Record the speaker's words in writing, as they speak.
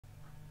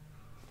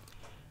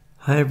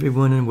Hi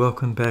everyone, and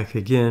welcome back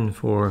again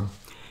for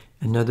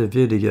another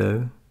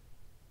video.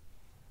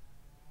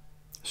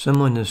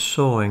 Someone is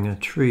sawing a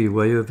tree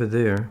way over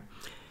there,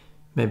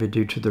 maybe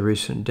due to the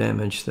recent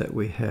damage that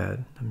we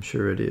had. I'm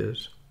sure it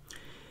is.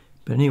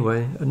 But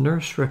anyway, a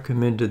nurse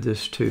recommended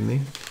this to me.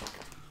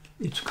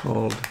 It's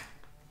called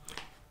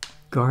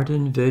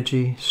Garden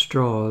Veggie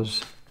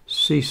Straws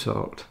Sea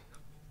Salt.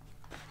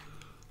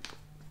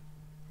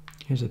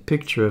 Here's a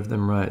picture of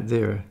them right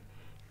there.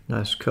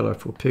 Nice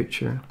colorful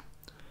picture.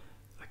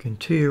 I can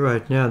tell you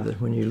right now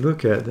that when you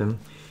look at them,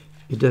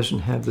 it doesn't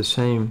have the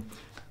same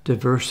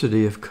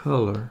diversity of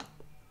color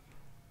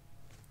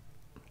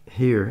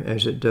here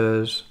as it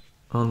does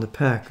on the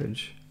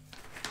package.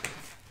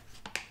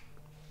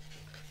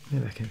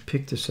 Maybe I can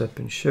pick this up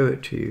and show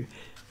it to you.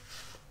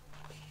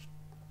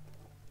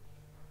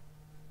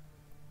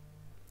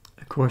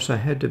 Of course, I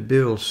had to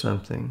build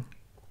something.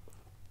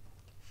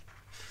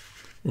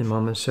 And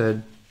Mama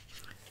said,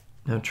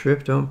 "Now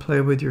Trip, don't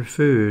play with your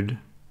food."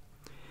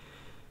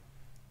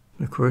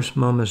 Of course,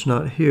 Mama's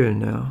not here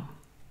now,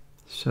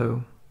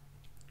 so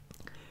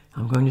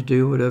I'm going to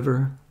do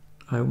whatever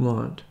I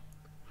want.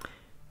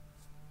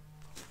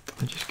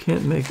 I just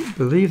can't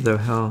believe though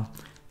how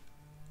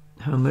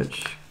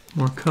much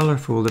more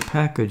colorful the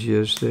package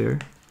is there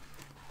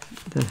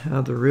than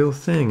how the real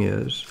thing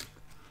is.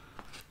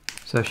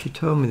 So she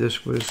told me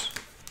this was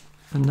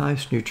a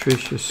nice,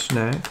 nutritious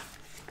snack.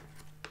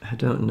 I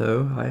don't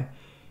know. I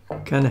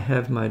kind of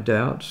have my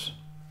doubts.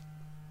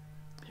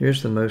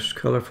 Here's the most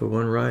colorful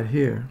one right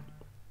here.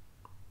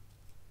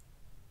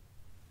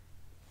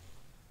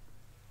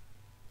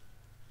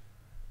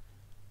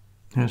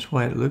 That's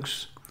why it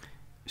looks,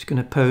 it's going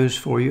to pose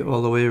for you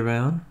all the way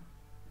around.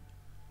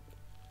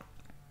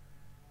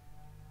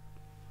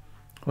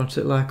 What's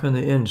it like on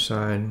the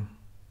inside?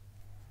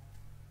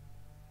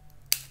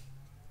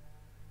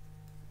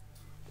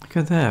 Look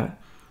at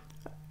that.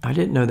 I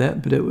didn't know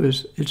that, but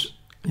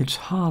it's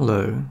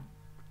hollow.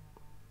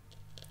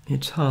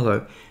 It's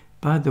hollow.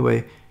 By the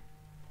way,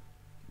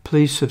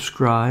 please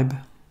subscribe.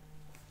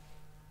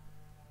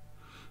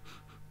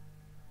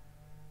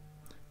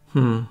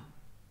 I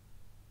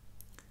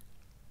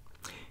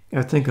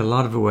think a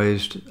lot of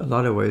ways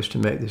to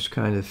make this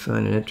kind of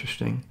fun and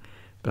interesting,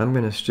 but I'm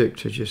going to stick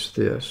to just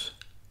this.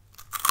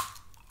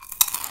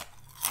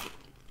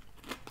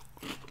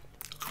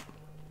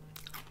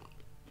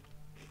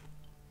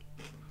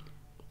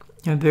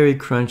 And very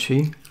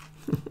crunchy.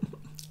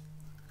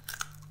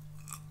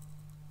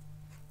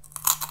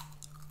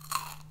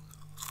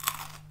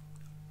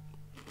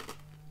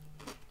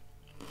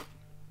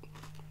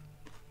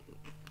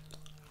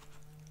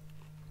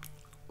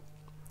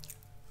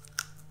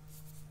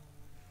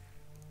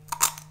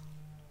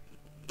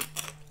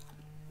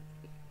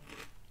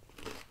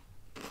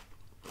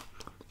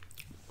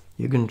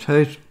 You can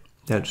taste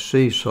that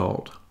sea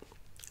salt,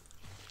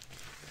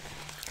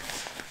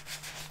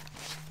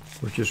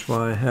 which is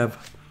why I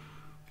have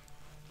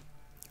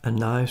a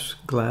nice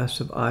glass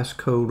of ice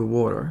cold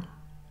water.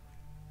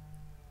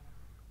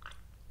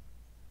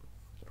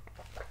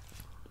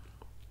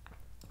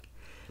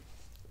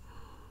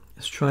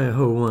 Let's try a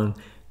whole one.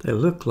 They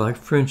look like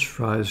French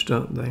fries,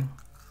 don't they?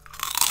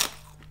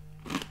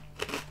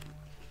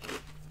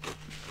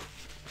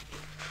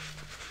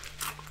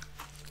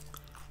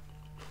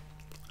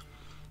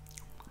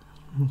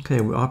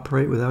 Okay, we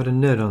operate without a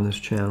net on this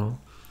channel,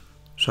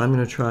 so I'm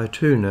going to try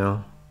two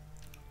now.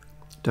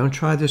 Don't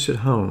try this at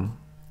home.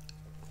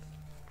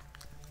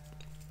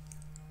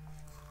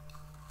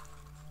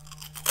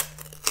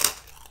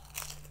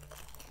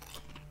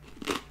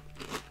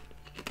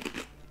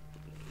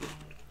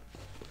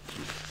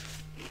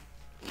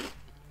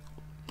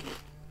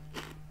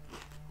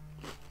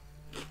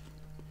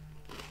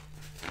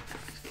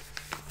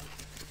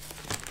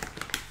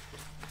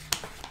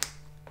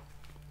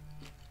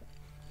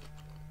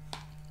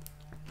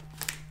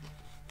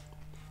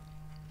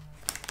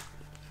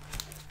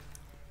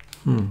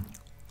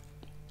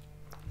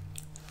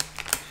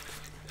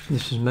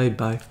 This is made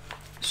by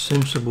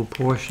Sensible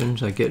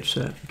Portions. I guess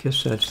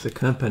that's the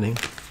company.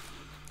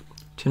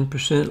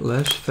 10%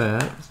 less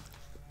fat.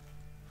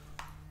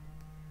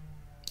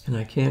 And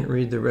I can't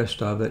read the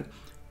rest of it,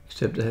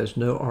 except it has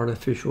no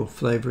artificial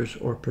flavors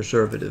or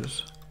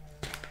preservatives.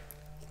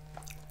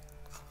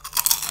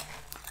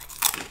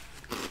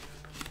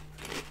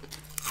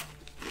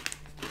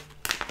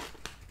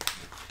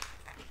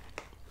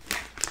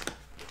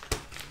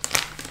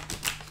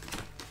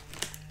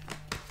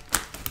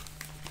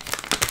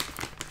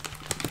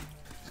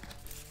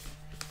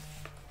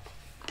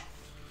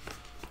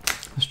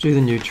 Let's do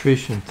the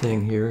nutrition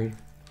thing here.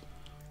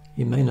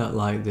 You may not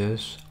like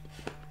this.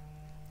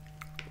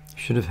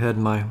 Should have had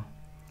my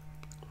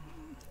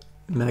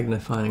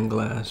magnifying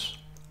glass.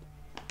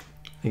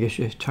 I guess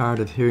you're tired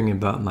of hearing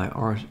about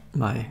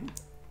my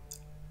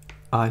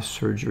eye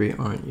surgery,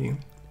 aren't you?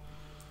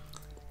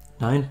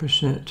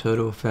 9%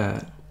 total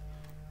fat.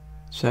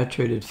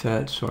 Saturated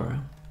fats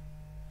are...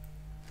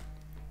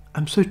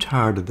 I'm so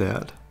tired of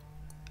that.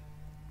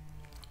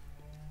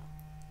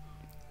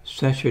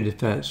 Saturated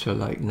fats are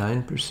like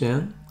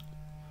 9%.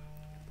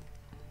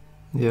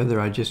 The other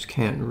I just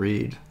can't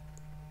read.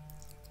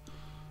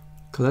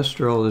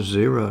 Cholesterol is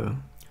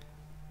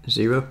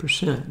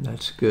 0%.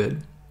 That's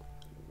good.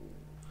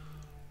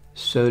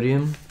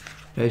 Sodium,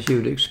 as you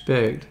would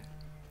expect,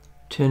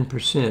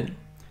 10%.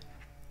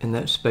 And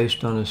that's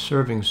based on a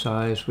serving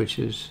size, which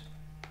is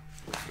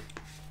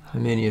how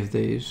many of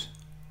these?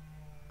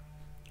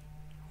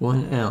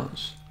 1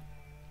 ounce,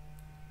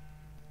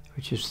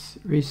 which is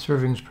 3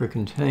 servings per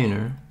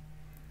container.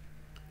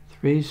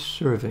 3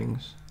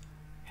 servings,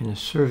 and a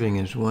serving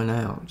is 1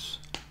 ounce.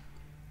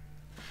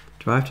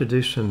 Do I have to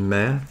do some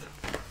math?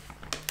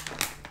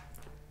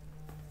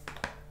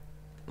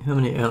 How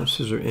many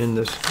ounces are in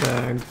this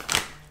bag?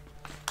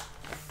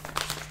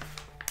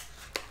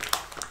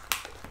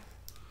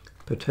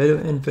 Potato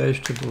and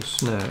vegetable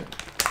snack.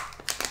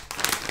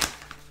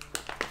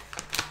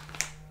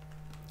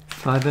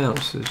 5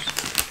 ounces.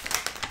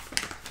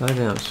 5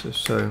 ounces.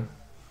 So,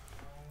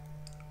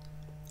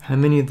 how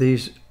many of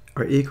these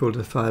are equal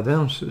to 5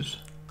 ounces?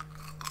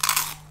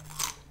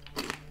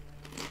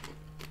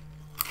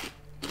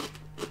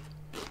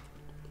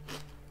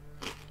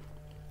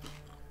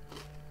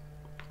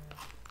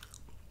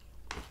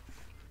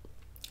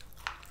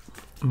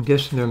 I'm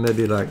guessing there may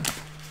be like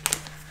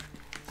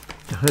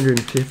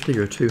 150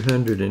 or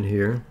 200 in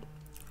here.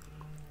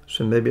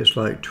 So maybe it's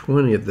like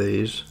 20 of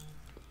these.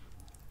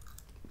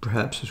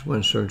 Perhaps it's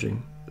 1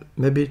 serving.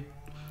 Maybe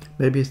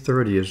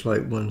 30 is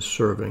like 1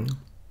 serving.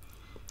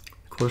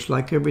 Of course,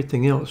 like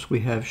everything else, we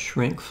have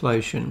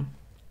shrinkflation,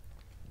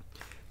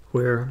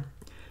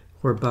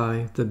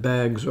 whereby the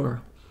bags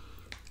are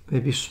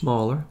maybe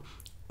smaller,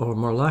 or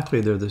more likely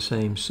they're the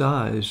same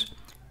size,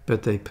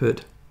 but they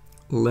put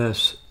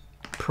less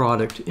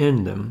product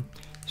in them,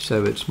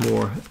 so it's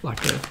more like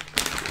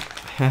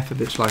half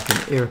of it's like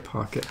an air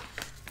pocket.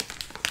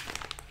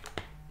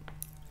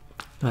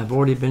 I've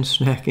already been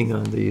snacking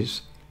on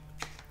these,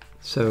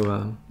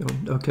 so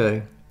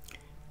okay,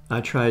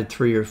 I tried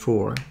 3 or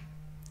 4.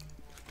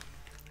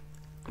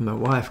 My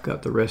wife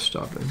got the rest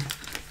of them.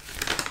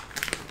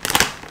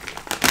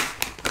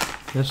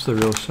 That's the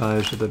real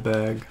size of the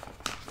bag.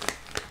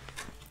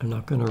 I'm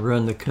not going to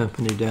run the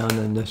company down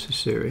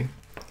unnecessary.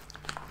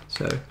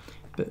 So,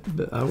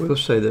 but I will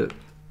say that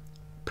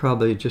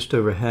probably just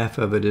over half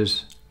of it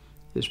is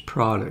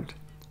product,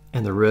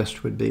 and the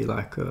rest would be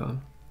like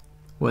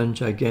one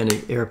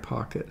gigantic air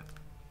pocket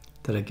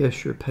that I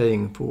guess you're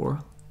paying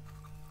for.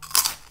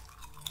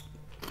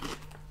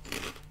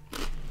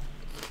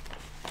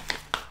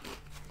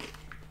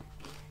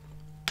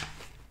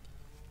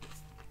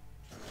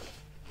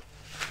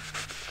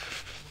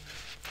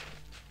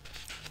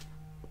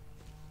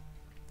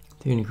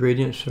 The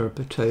ingredients are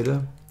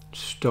potato,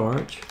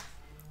 starch.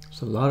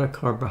 It's a lot of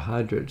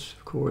carbohydrates,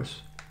 of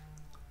course,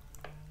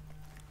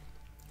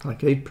 like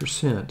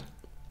 8%.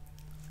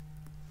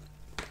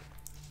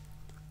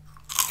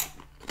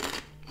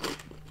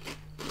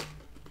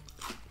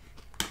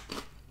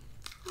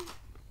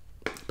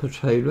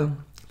 Potato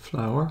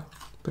flour,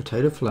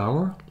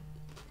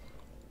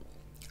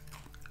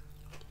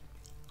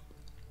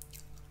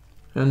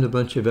 and a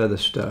bunch of other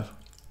stuff.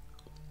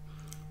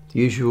 The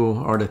usual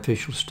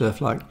artificial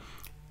stuff like,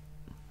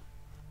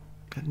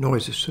 that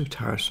noise is so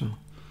tiresome,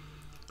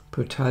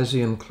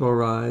 potassium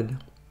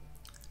chloride,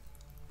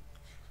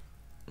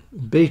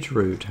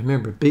 beetroot. I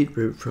remember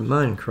beetroot from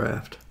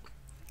Minecraft.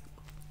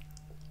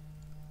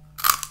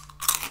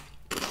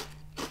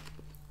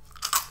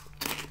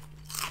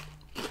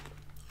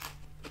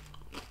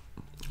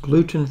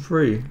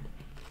 Gluten-free.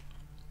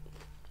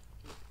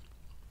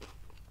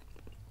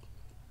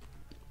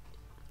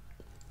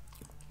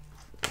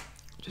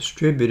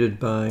 Distributed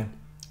by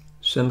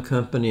some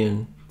company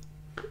in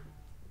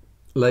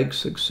Lake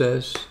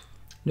Success,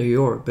 New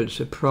York, but it's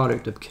a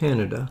product of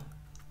Canada.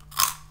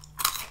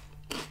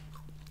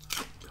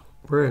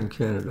 We're in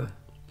Canada.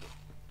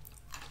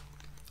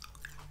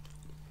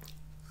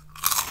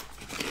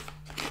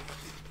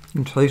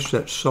 You can taste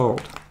that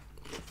salt.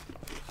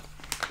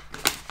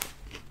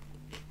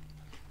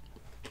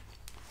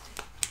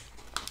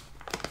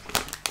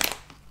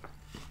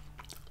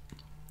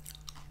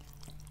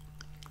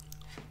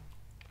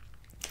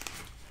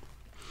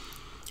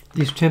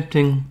 These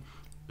tempting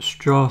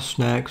straw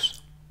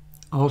snacks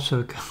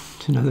also come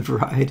in other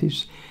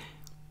varieties.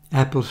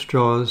 Apple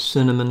straws,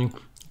 cinnamon,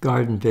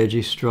 garden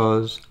veggie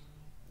straws,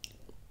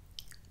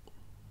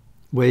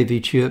 wavy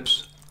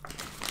chips.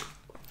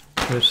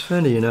 But it's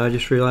funny, you know, I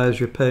just realized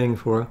you're paying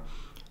for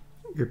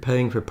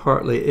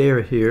partly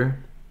air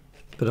here,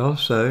 but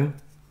also,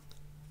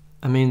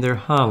 I mean, they're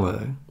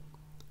hollow.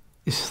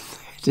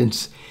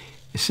 Isn't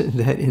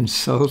that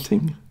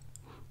insulting?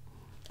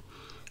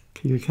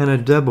 You're kind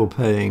of double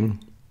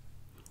paying.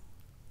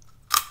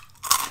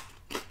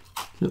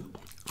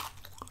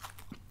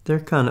 They're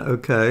kind of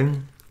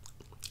okay.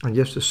 I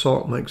guess the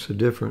salt makes a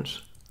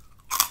difference.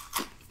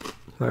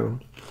 So,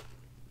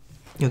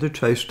 yeah, they're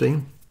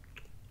tasty.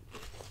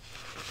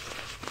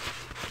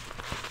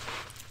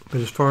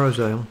 But as far as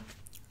a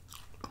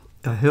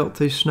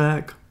healthy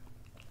snack,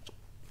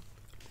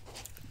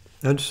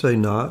 I'd say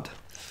not.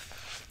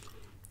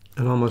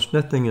 And almost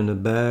nothing in the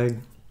bag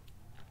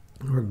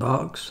or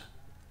box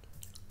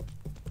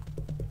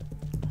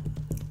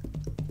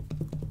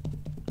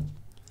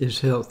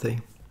is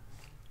healthy.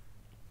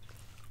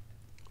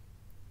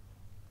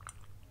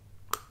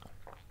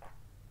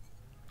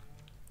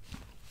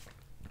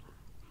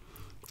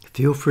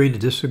 Feel free to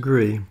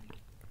disagree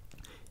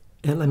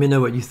and let me know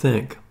what you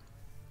think.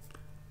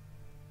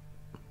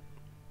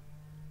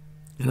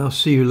 And I'll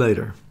see you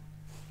later.